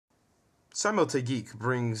Simulta Geek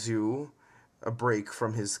brings you a break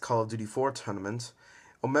from his Call of Duty 4 tournament.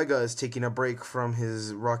 Omega is taking a break from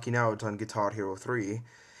his rocking out on Guitar Hero 3.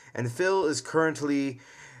 And Phil is currently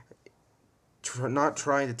not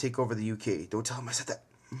trying to take over the UK. Don't tell him I said that.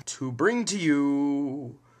 To bring to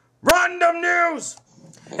you random news!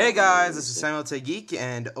 Hey guys, this is Simulta Geek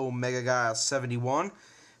and Omega Guy 71.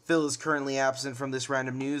 Phil is currently absent from this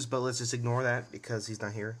random news, but let's just ignore that because he's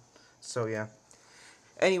not here. So yeah.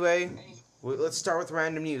 Anyway, let's start with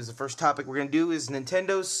random news. The first topic we're going to do is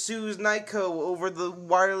Nintendo sues Nyko over the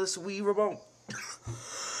wireless Wii remote.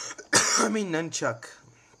 I mean Nunchuck.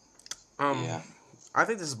 Yeah. I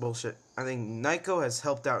think this is bullshit. I think Nyko has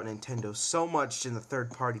helped out Nintendo so much in the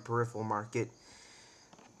third-party peripheral market.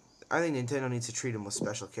 I think Nintendo needs to treat them with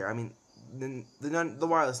special care. I mean, the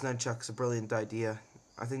wireless Nunchuck is a brilliant idea.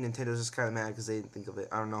 I think Nintendo's just kind of mad because they didn't think of it.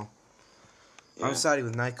 I don't know. Yeah. I'm siding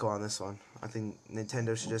with Nyko on this one. I think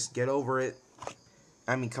Nintendo should just get over it.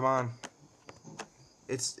 I mean, come on.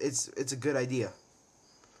 It's a good idea.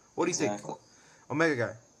 What do you think? Omega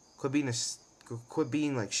Guy, quit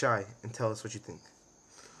being like shy and tell us what you think.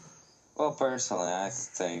 Well, personally, I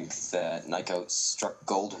think that Nyko struck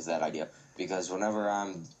gold with that idea because whenever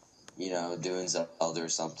I'm, doing Zelda or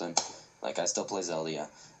something, like I still play Zelda, yeah.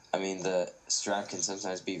 I mean, the strap can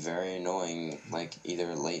sometimes be very annoying, like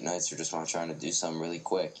either late nights or just when I'm trying to do something really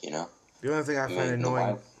quick, The only thing I find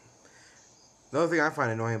annoying. The only thing I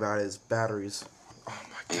find annoying about it is batteries. Oh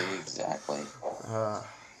my god. Exactly.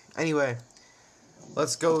 Anyway,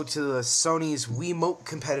 let's go to the Sony's Wiimote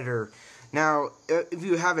competitor. Now, if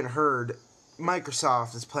you haven't heard,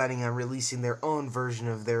 Microsoft is planning on releasing their own version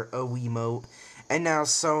of their Wiimote, and now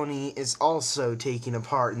Sony is also taking a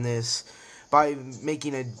part in this by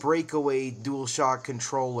making a breakaway DualShock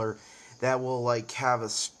controller that will have a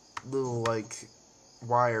little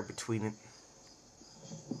wire between it.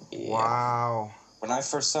 Yeah. Wow. When I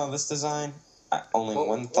first saw this design,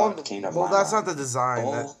 one thought came to my mind. Well, that's not the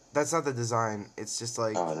design. That's not the design. It's just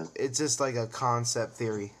it's just like a concept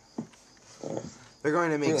theory. They're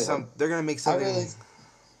going to make They're going to make something.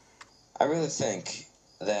 I really think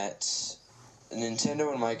that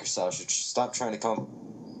Nintendo and Microsoft should stop trying to come up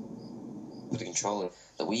with a controller.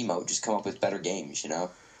 The Wiimote, just come up with better games. You know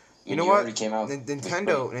what?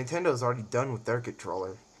 Nintendo's already done with their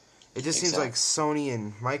controller. It just seems like Sony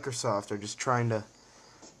and Microsoft are just trying to,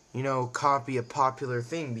 copy a popular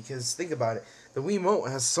thing. Because think about it, the Wiimote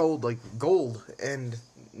has sold like gold and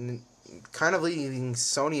kind of leaving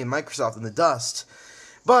Sony and Microsoft in the dust.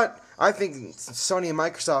 But I think Sony and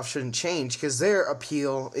Microsoft shouldn't change because their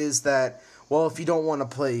appeal is that, well, if you don't want to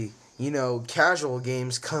play, casual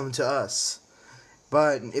games, come to us.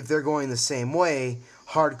 But if they're going the same way,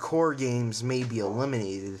 hardcore games may be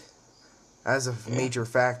eliminated as a major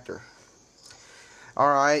factor.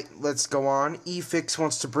 Alright, let's go on. eFix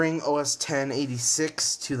wants to bring OS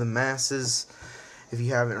 1086 to the masses. If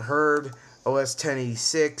you haven't heard, OS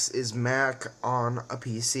 1086 is Mac on a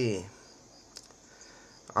PC.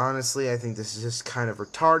 Honestly, I think this is just kind of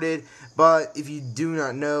retarded, but if you do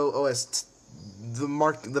not know,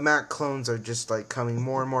 the Mac clones are just coming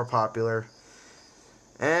more and more popular.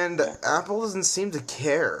 And Apple doesn't seem to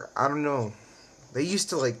care. I don't know. They used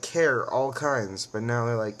to care all kinds, but now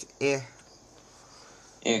they're eh.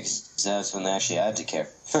 Yeah, because that's when they actually had to care.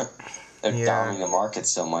 They're dominating the market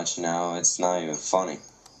so much now, it's not even funny.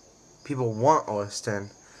 People want OS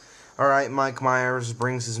 10. Alright, Mike Myers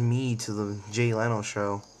brings his me to the Jay Leno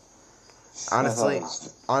show. Honestly,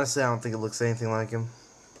 I don't think it looks anything like him.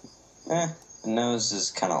 The nose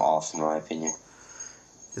is kind of off, in my opinion.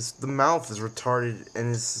 The mouth is retarded, and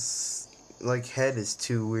his head is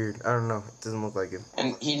too weird. I don't know. It doesn't look like him.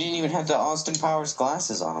 And he didn't even have the Austin Powers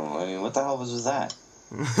glasses on him. I mean, what the hell was that?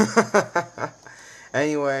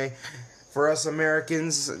 Anyway, for us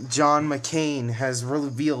Americans, John McCain has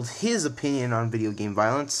revealed his opinion on video game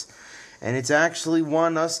violence, and it's actually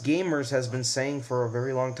one us gamers has been saying for a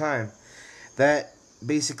very long time. That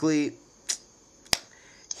basically,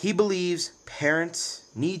 he believes parents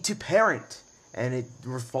need to parent, and it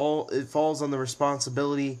falls on the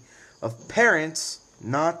responsibility of parents,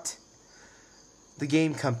 not the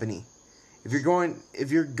game company. If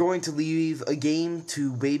you're going to leave a game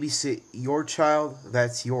to babysit your child,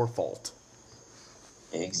 that's your fault.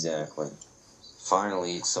 Exactly.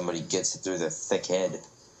 Finally, somebody gets it through their thick head.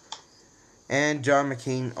 And John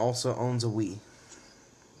McCain also owns a Wii.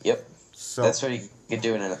 Yep. So that's what you could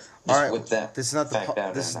do in a. Just whip that. This is not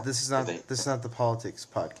this is not the politics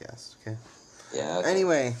podcast. Okay. Yeah. Okay.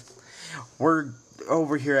 Anyway, we're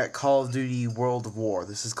over here at Call of Duty World of War.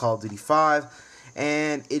 This is Call of Duty 5,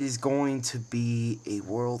 and it is going to be a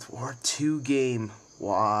World War II game.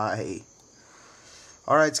 Why?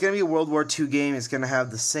 Alright, it's going to be a World War II game. It's going to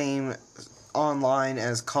have the same online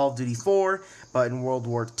as Call of Duty 4, but in World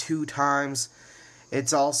War II times.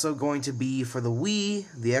 It's also going to be for the Wii,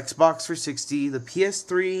 the Xbox 360, the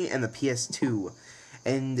PS3, and the PS2.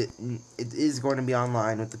 And it is going to be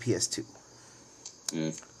online with the PS2.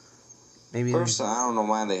 Maybe. Personally, I don't know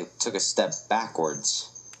why they took a step backwards.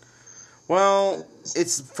 Well,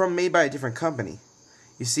 it's made by a different company.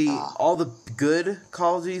 You see, all the good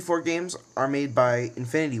Call of Duty 4 games are made by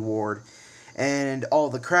Infinity Ward, and all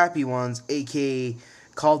the crappy ones, aka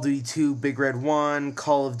Call of Duty 2 Big Red 1,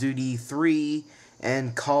 Call of Duty 3,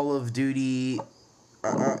 and Call of Duty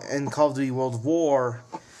World at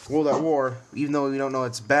War, even though we don't know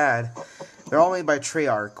it's bad, they're all made by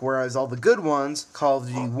Treyarch, whereas all the good ones, Call of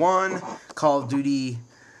Duty 1, Call of Duty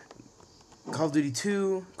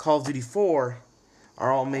 2, Call of Duty 4,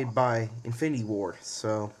 are all made by Infinity Ward,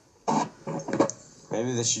 so...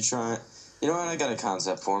 Maybe they should try it. You know what, I got a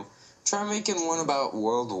concept for them. Try making one about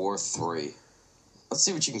World War III. Let's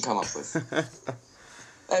see what you can come up with.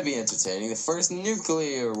 That'd be entertaining. The first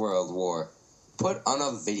nuclear world war. Put on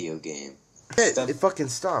a video game. It fucking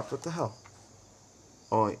stopped. What the hell?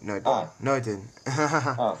 Oh, wait. No, it didn't. No, it didn't.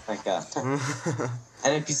 Oh, thank God.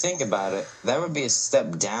 And if you think about it, that would be a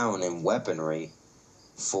step down in weaponry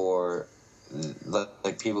for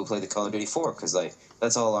like people who play the Call of Duty 4, because like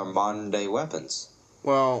that's all our modern day weapons.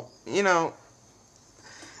 Well, you know,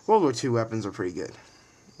 World War II weapons are pretty good.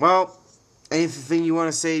 Well, anything you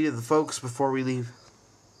want to say to the folks before we leave?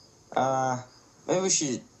 Maybe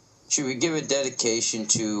should we give a dedication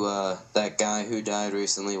to that guy who died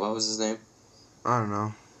recently? What was his name? I don't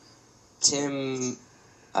know. Tim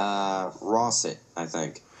Rossett, I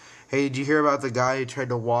think. Hey, did you hear about the guy who tried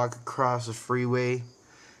to walk across a freeway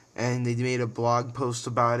and they made a blog post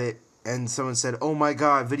about it and someone said, "Oh my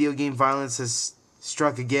God, video game violence has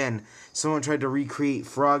struck again." Someone tried to recreate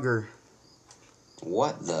Frogger.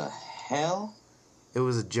 What the hell? It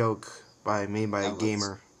was a joke made by a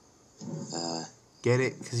gamer. Get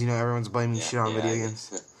it? Because, you know, everyone's blaming shit on video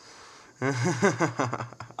games.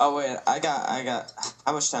 Oh, wait, I got,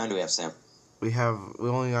 how much time do we have, Sam? We've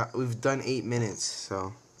done 8 minutes,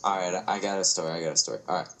 so. Alright, I got a story.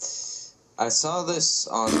 Alright. I saw this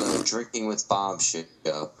on the Drinking with Bob show.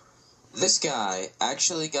 This guy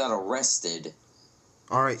actually got arrested.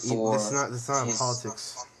 Alright, this is not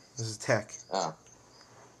politics. This is tech. Oh.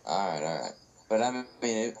 Alright. But I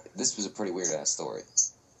mean, this was a pretty weird-ass story.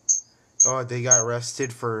 Oh, they got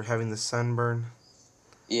arrested for having the sunburn?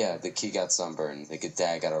 Yeah, the kid got sunburned. The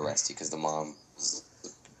dad got arrested because the mom was...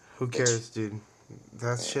 Who cares, dude?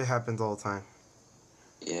 That shit happens all the time.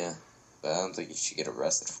 Yeah, but I don't think you should get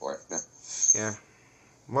arrested for it. No. Yeah.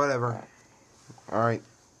 Whatever. Alright.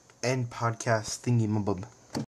 End podcast thingy-mabub.